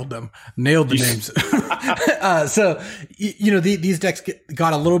just nailed them. Nailed the names. These decks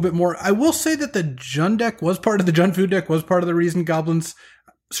got a little bit more. I will say that the Jund deck was part of the Jund Food deck, was part of the reason Goblins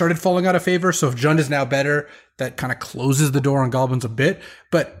started falling out of favor. So if Jund is now better, that kind of closes the door on Goblins a bit.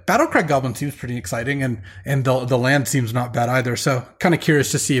 But Battlecry Goblin seems pretty exciting, and the land seems not bad either. So kind of curious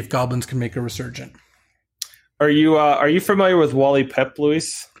to see if Goblins can make a resurgent. Are you familiar with Wally Pip,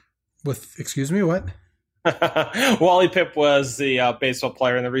 Luis? Excuse me, what? Wally Pip was the baseball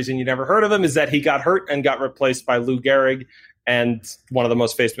player, and the reason you never heard of him is that he got hurt and got replaced by Lou Gehrig, and one of the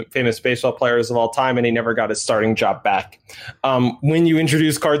most famous baseball players of all time, and he never got his starting job back. When you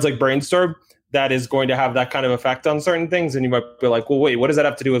introduce cards like Brainstorm, that is going to have that kind of effect on certain things, and you might be like, well, wait, what does that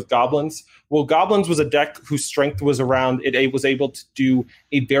have to do with Goblins? Well, Goblins was a deck whose strength was around it was able to do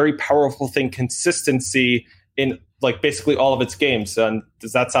a very powerful thing, consistency in like basically all of its games. And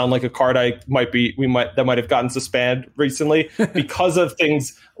does that sound like a card that might have gotten suspended recently because of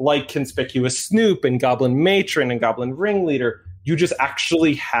things like Conspicuous Snoop and Goblin Matron and Goblin Ringleader? You just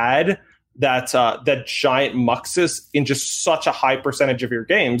actually had that giant Muxus in just such a high percentage of your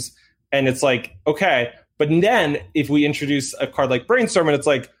games. And it's like, okay, but then if we introduce a card like Brainstorm, and it's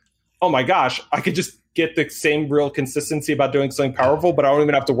like, oh my gosh, I could just get the same real consistency about doing something powerful, but I don't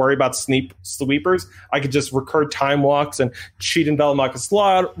even have to worry about sweepers. I could just recur Time Walks and cheat in Velomachus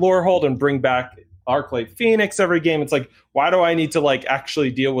Lorehold and bring back Arclight Phoenix every game. It's like, why do I need to like actually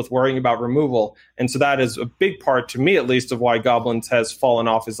deal with worrying about removal? And so that is a big part, to me at least, of why Goblins has fallen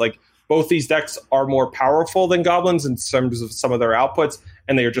off, is like both these decks are more powerful than Goblins in terms of some of their outputs,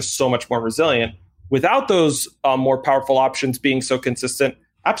 and they are just so much more resilient. Without those more powerful options being so consistent,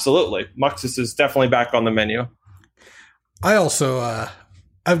 absolutely, Muxus is definitely back on the menu. I also,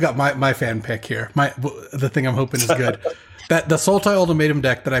 I've got my fan pick here. The thing I'm hoping is good. That the Sultai Ultimatum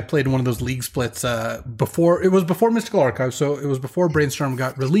deck that I played in one of those league splits before Mystical Archive, so it was before Brainstorm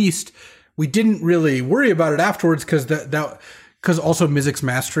got released. We didn't really worry about it afterwards because that because also Mizzix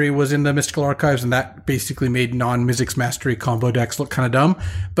Mastery was in the Mystical Archives, and that basically made non-Mizzix Mastery combo decks look kind of dumb.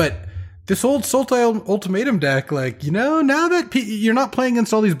 But this old Sultai Ultimatum deck, like, now that you're not playing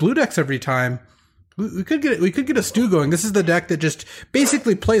against all these blue decks every time, we could get a stew going. This is the deck that just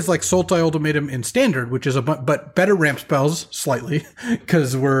basically plays like Sultai Ultimatum in Standard, which is but better ramp spells slightly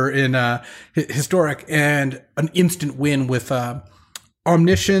because we're in Historic, and an instant win with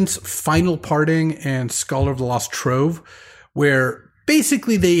Omniscience, Final Parting, and Scholar of the Lost Trove, where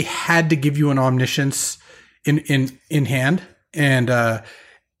basically they had to give you an Omniscience in hand and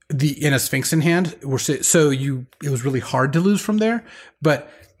in a Sphinx in hand. It was really hard to lose from there, but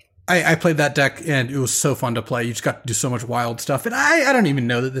I played that deck and it was so fun to play. You just got to do so much wild stuff. And I don't even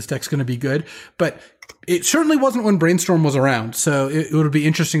know that this deck's going to be good, but it certainly wasn't when Brainstorm was around. So it would be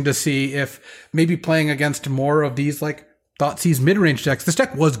interesting to see if maybe playing against more of these like Thoughtseize mid-range decks. This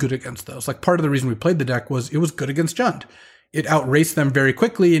deck was good against those. Like part of the reason we played the deck was it was good against Jund. It outraced them very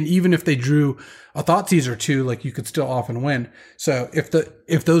quickly. And even if they drew a Thoughtseize or two, like you could still often win. So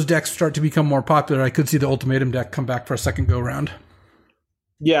if those decks start to become more popular, I could see the Ultimatum deck come back for a second go round.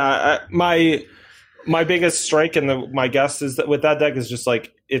 Yeah, my biggest strike and my guess is that with that deck is just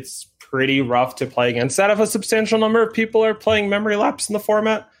like it's pretty rough to play against that if a substantial number of people are playing Memory Lapse in the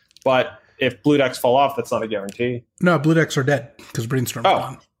format. But if blue decks fall off, that's not a guarantee. No, blue decks are dead because Brainstorm's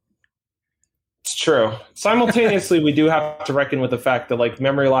gone. It's true. Simultaneously, we do have to reckon with the fact that like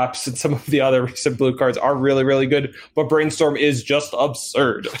Memory Lapse and some of the other recent blue cards are really, really good, but Brainstorm is just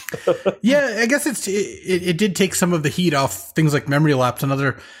absurd. Yeah, I guess it did take some of the heat off things like Memory Lapse.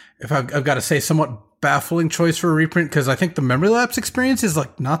 Another, if I've got to say, somewhat baffling choice for a reprint, because I think the Memory Lapse experience is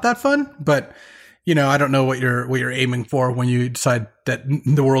like not that fun, but I don't know what you're aiming for when you decide that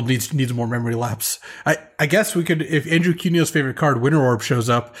the world needs more Memory Lapse. I guess we could, if Andrew Cunio's favorite card, Winter Orb, shows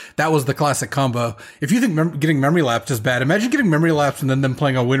up, that was the classic combo. If you think getting Memory Lapse is bad, imagine getting Memory Lapse and then them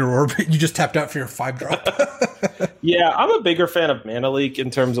playing a Winter Orb. You just tapped out for your 5-drop. Yeah, I'm a bigger fan of Mana Leak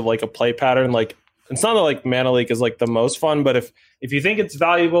in terms of like a play pattern. Like it's not that like Mana Leak is like the most fun, but if you think it's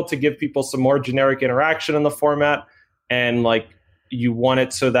valuable to give people some more generic interaction in the format, and like you want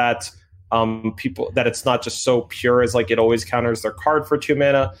it so that people that it's not just so pure as like it always counters their card for 2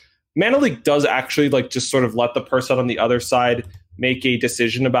 mana. Mana Leak does actually like just sort of let the person on the other side make a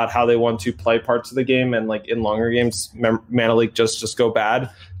decision about how they want to play parts of the game, and like in longer games, Mana Leak just go bad.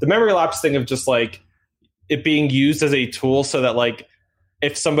 The Memory Lapse thing of just like it being used as a tool so that like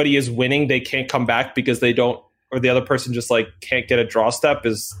if somebody is winning, they can't come back because they don't, or the other person just like can't get a draw step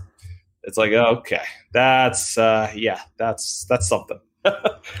is, it's like, okay, that's something.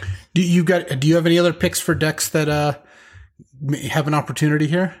 Do you have any other picks for decks that have an opportunity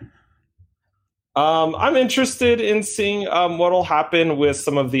here? I'm interested in seeing what'll happen with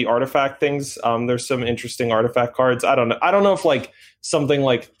some of the artifact things. There's some interesting artifact cards. I don't know if like something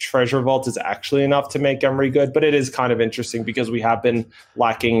like Treasure Vault is actually enough to make Emery good, but it is kind of interesting because we have been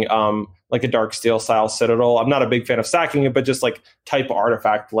lacking like a Darksteel style Citadel. I'm not a big fan of stacking it, but just like type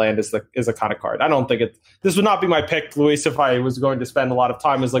artifact land is a kind of card. I don't think this would not be my pick, Luis, if I was going to spend a lot of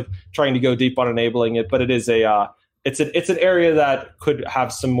time as like trying to go deep on enabling it, but it is it's an area that could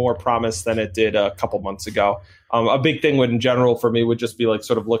have some more promise than it did a couple months ago. A big thing in general for me would just be like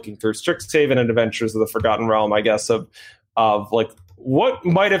sort of looking through Strixhaven and Adventures of the Forgotten Realm, I guess, of like what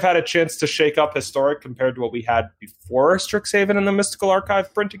might have had a chance to shake up Historic compared to what we had before Strixhaven and the Mystical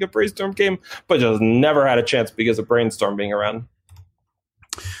Archive printing a Brainstorm game, but just never had a chance because of Brainstorm being around.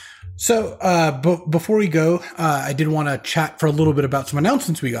 So before we go, I did want to chat for a little bit about some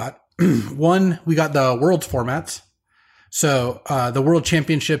announcements we got. One, we got the Worlds formats. So the World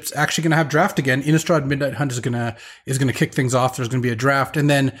Championships actually going to have draft again. Innistrad Midnight Hunt is going to kick things off. There's going to be a draft, and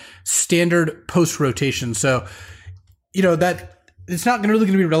then standard post rotation. So that it's not really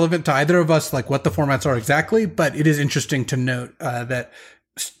going to be relevant to either of us, like what the formats are exactly, but it is interesting to note that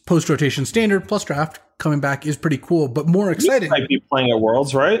post rotation standard plus draft coming back is pretty cool, but more exciting. You might be playing at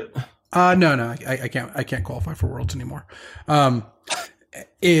Worlds, right? No, I can't qualify for Worlds anymore.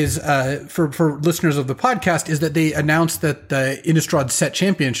 Is for listeners of the podcast is that they announced that the Innistrad Set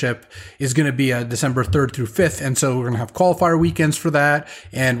Championship is going to be December 3rd through 5th, and so we're going to have qualifier weekends for that,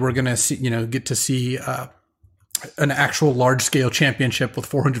 and we're going to see, get to see an actual large scale championship with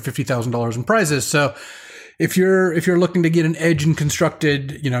 $450,000 in prizes. So if you're looking to get an edge in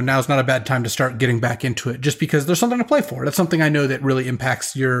Constructed, now's not a bad time to start getting back into it, just because there's something to play for. That's something I know that really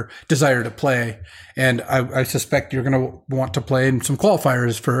impacts your desire to play. And I suspect you're going to want to play in some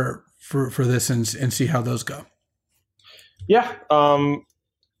qualifiers for this and see how those go. Yeah.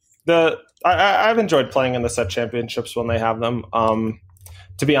 I've enjoyed playing in the Set Championships when they have them.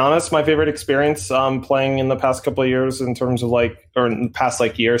 To be honest, my favorite experience playing in the past couple of years in terms of or in the past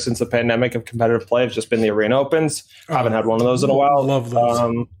year since the pandemic of competitive play has just been the Arena Opens. I haven't had one of those in a while. Love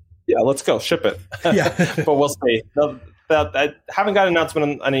those. Yeah, let's go. Ship it. Yeah. But we'll see. I haven't got an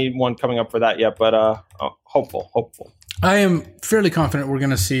announcement on anyone coming up for that yet, but hopeful. I am fairly confident we're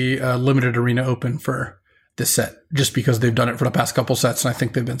going to see a limited Arena Open for this set, just because they've done it for the past couple sets, and I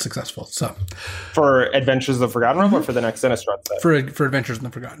think they've been successful. So, for Adventures of the Forgotten Realm, or for the next Innistrad set? For Adventures in the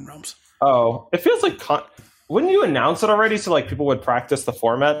Forgotten Realms. Oh, it feels like wouldn't you announce it already so people would practice the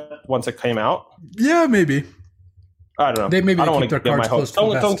format once it came out? Yeah, maybe. I don't know. They maybe I don't keep want their to cards close to the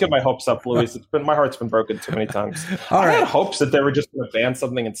vest. Don't get my hopes up, Luis. My heart's been broken too many times. All right. I had hopes that they were just going to ban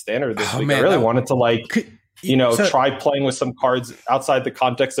something in Standard this week. Man, I really wanted to try playing with some cards outside the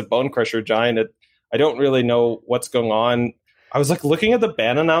context of Bone Crusher Giant. I don't really know what's going on. I was looking at the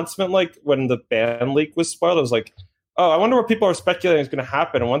ban announcement, when the ban leak was spoiled. I was like, oh, I wonder what people are speculating is going to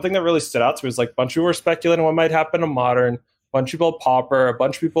happen. And one thing that really stood out to me was a bunch of people were speculating what might happen to Modern, a bunch of people Pauper, a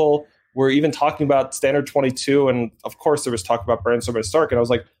bunch of people were even talking about Standard 22. And of course there was talk about Brainstorm Historic. And I was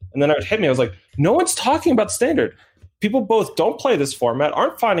like, and then it hit me. I was like, no one's talking about Standard. People both don't play this format,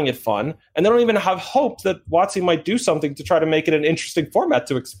 aren't finding it fun, and they don't even have hope that WotC might do something to try to make it an interesting format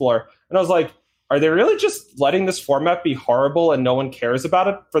to explore. And I was like, are they really just letting this format be horrible and no one cares about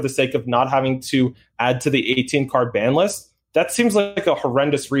it for the sake of not having to add to the 18-card ban list? That seems like a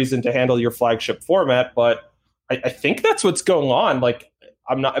horrendous reason to handle your flagship format, but I think that's what's going on.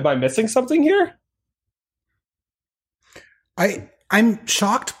 Am I missing something here? I'm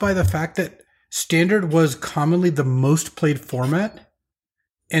shocked by the fact that Standard was commonly the most played format,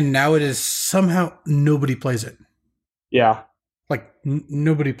 and now it is somehow nobody plays it. Yeah.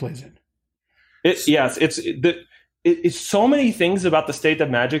 Nobody plays it. It's so many things about the state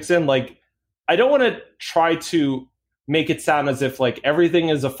that Magic's in. I don't want to try to make it sound as if everything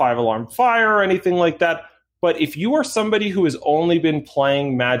is a 5-alarm fire or anything like that. But if you are somebody who has only been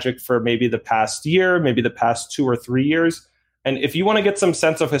playing Magic for maybe the past year, maybe the past 2 or 3 years, and if you want to get some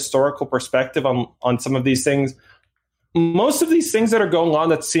sense of historical perspective on some of these things, most of these things that are going on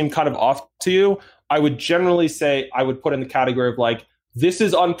that seem kind of off to you, I would generally say I would put in the category of this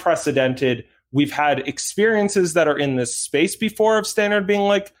is unprecedented. We've had experiences that are in this space before of Standard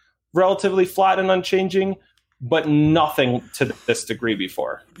being relatively flat and unchanging, but nothing to this degree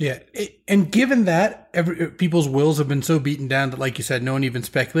before. Yeah. And given that people's wills have been so beaten down that, like you said, no one even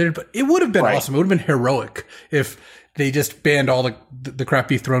speculated, but it would have been awesome. It would have been heroic if they just banned all the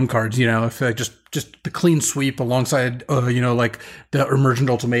crappy throne cards, if just the clean sweep alongside, the Emergent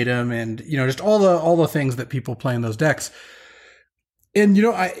Ultimatum and, just all the things that people play in those decks. And,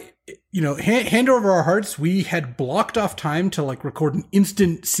 hand over our hearts, we had blocked off time to record an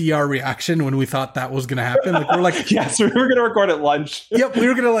instant CR reaction when we thought that was going to happen. Yes, we were going to record at lunch. Yep, we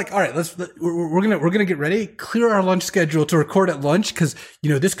were going to all right, we're going to get ready, clear our lunch schedule to record at lunch because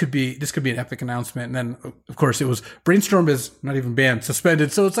this could be an epic announcement. And then of course it was Brainstorm is not even banned,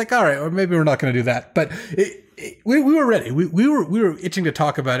 suspended. So it's all right, or maybe we're not going to do that. But we were ready. We were itching to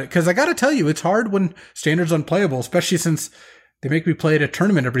talk about it because I got to tell you, it's hard when Standard's unplayable, especially since they make me play at a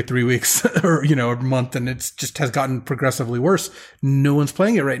tournament every 3 weeks or, a month, and it's just has gotten progressively worse. No one's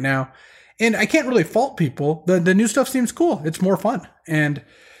playing it right now. And I can't really fault people. The new stuff seems cool. It's more fun. And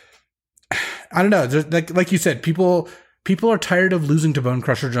I don't know. Like you said, people are tired of losing to Bone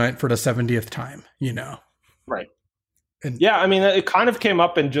Crusher Giant for the 70th time, Right. And yeah, I mean, it kind of came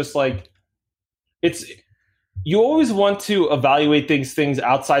up and just you always want to evaluate things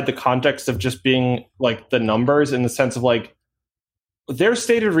outside the context of just being the numbers, in the sense of their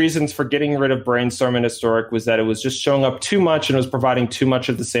stated reasons for getting rid of Brainstorm and Historic was that it was just showing up too much and it was providing too much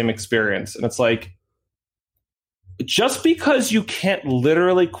of the same experience. And it's just because you can't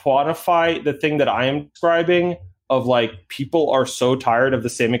literally quantify the thing that I am describing of people are so tired of the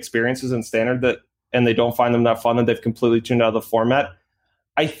same experiences in Standard and they don't find them that fun that they've completely tuned out of the format.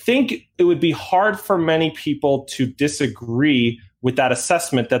 I think it would be hard for many people to disagree with that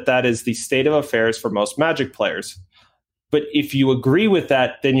assessment that is the state of affairs for most Magic players. But if you agree with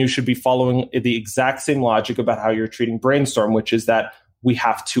that, then you should be following the exact same logic about how you're treating Brainstorm, which is that we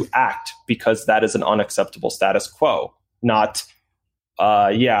have to act because that is an unacceptable status quo. Not,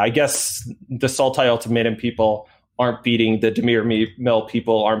 I guess the Sultai Ultimatum people aren't beating the Dimir Mill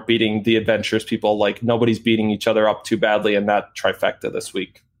people, aren't beating the Adventures people. Nobody's beating each other up too badly in that trifecta this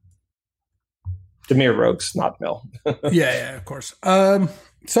week. Dimir Rogues, not Mill. yeah, of course.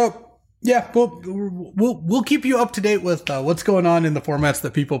 So... yeah, we'll keep you up to date with what's going on in the formats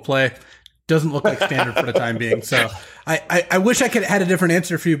that people play. Doesn't look like Standard for the time being. So I wish I had a different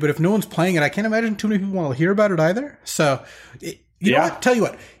answer for you, but if no one's playing it, I can't imagine too many people want to hear about it either. So You know what? Tell you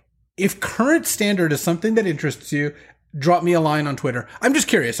what. If current standard is something that interests you, drop me a line on Twitter. I'm just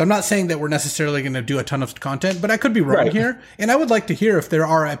curious. I'm not saying that we're necessarily going to do a ton of content, but I could be wrong here. And I would like to hear if there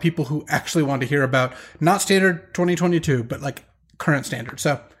are people who actually want to hear about not standard 2022, but like current standard.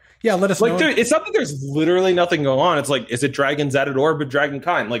 So yeah, let us know. It's not that there's literally nothing going on. It's like, is it Dragon's Added Orb or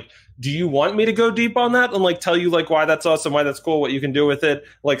Dragonkind? Like, do you want me to go deep on that and like tell you like why that's awesome, why that's cool, what you can do with it,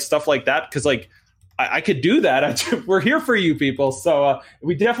 like stuff like that? Because like I could do that. We're here for you people. So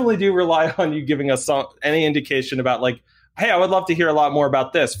we definitely do rely on you giving us any indication about like, hey, I would love to hear a lot more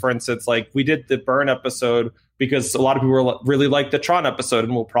about this. For instance, like we did the Burn episode because a lot of people really like the Tron episode,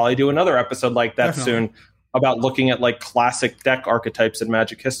 and we'll probably do another episode like that soon about looking at like classic deck archetypes in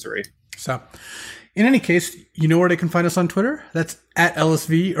Magic history. So in any case, you know where they can find us on Twitter. That's at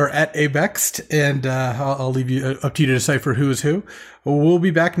LSV or at Abext. And I'll leave you up to you to decipher who is who. We'll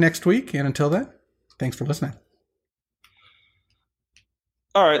be back next week. And until then, thanks for listening.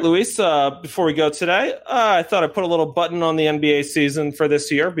 All right, Luis, before we go today, I thought I'd put a little button on the NBA season for this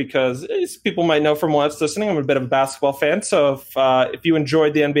year because, as people might know from what's listening, I'm a bit of a basketball fan. So if you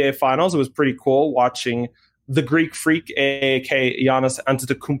enjoyed the NBA Finals, it was pretty cool watching the Greek Freak, a.k.a. Giannis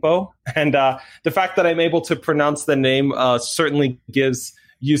Antetokounmpo. And the fact that I'm able to pronounce the name certainly gives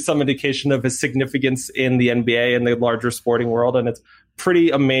you some indication of his significance in the NBA and the larger sporting world. And it's pretty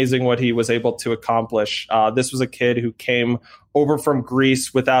amazing what he was able to accomplish. This was a kid who came over from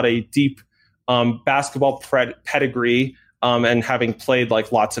Greece without a deep basketball pedigree and having played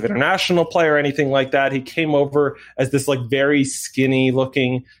like lots of international play or anything like that. He came over as this like very skinny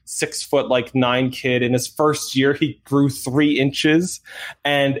looking 6'9" kid. In his first year, he grew 3 inches.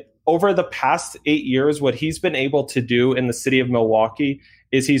 And over the past 8 years, what he's been able to do in the city of Milwaukee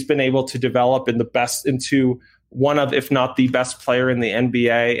is he's been able to develop into one of, if not the best player in the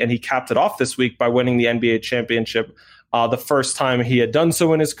NBA. And he capped it off this week by winning the NBA championship. The first time he had done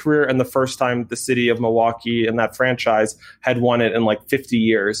so in his career, and the first time the city of Milwaukee and that franchise had won it in like 50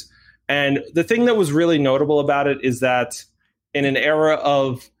 years. And the thing that was really notable about it is that in an era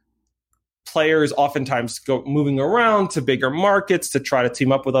of players oftentimes moving around to bigger markets to try to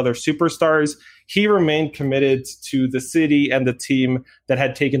team up with other superstars, he remained committed to the city and the team that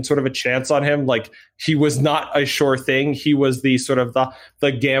had taken sort of a chance on him. Like, he was not a sure thing. He was the sort of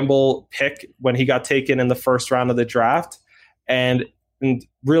the gamble pick when he got taken in the first round of the draft, and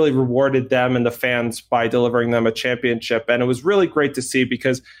really rewarded them and the fans by delivering them a championship. And it was really great to see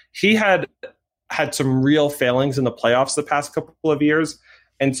because he had some real failings in the playoffs the past couple of years.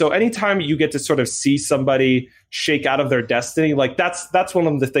 And so anytime you get to sort of see somebody shake out of their destiny, like that's one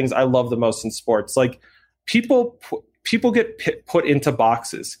of the things I love the most in sports. Like, people get put into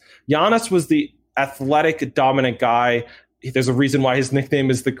boxes. Giannis was the athletic, dominant guy. There's a reason why his nickname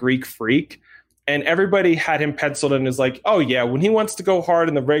is the Greek Freak. And everybody had him penciled in as like, oh yeah, when he wants to go hard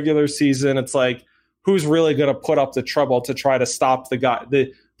in the regular season, it's like, who's really going to put up the trouble to try to stop the guy,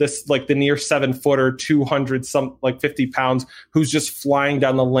 the near 7-footer, 200 some like 50 pounds, who's just flying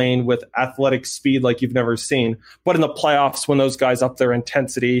down the lane with athletic speed like you've never seen. But in the playoffs, when those guys up their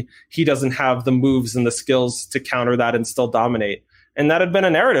intensity, he doesn't have the moves and the skills to counter that and still dominate. And that had been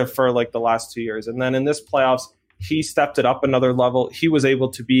a narrative for like the last 2 years. And then in this playoffs, he stepped it up another level. He was able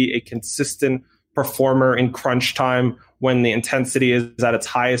to be a consistent performer in crunch time when the intensity is at its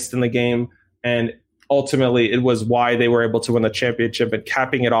highest in the game. And ultimately, it was why they were able to win the championship, and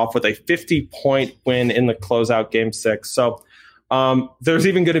capping it off with a 50-point win in the closeout Game 6. So there's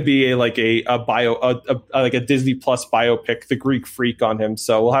even going to be a Disney Plus biopic, The Greek Freak, on him.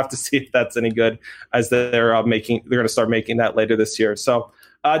 So we'll have to see if that's any good, as they're going to start making that later this year. So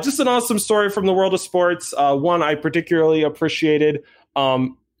just an awesome story from the world of sports. One I particularly appreciated.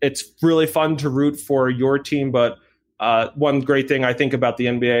 It's really fun to root for your team, but one great thing I think about the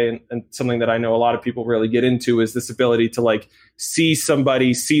NBA and something that I know a lot of people really get into is this ability to like see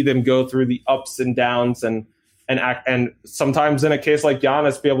them go through the ups and downs and sometimes in a case like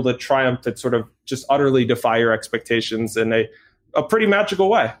Giannis, be able to triumph to sort of just utterly defy your expectations in a pretty magical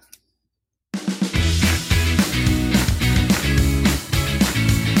way.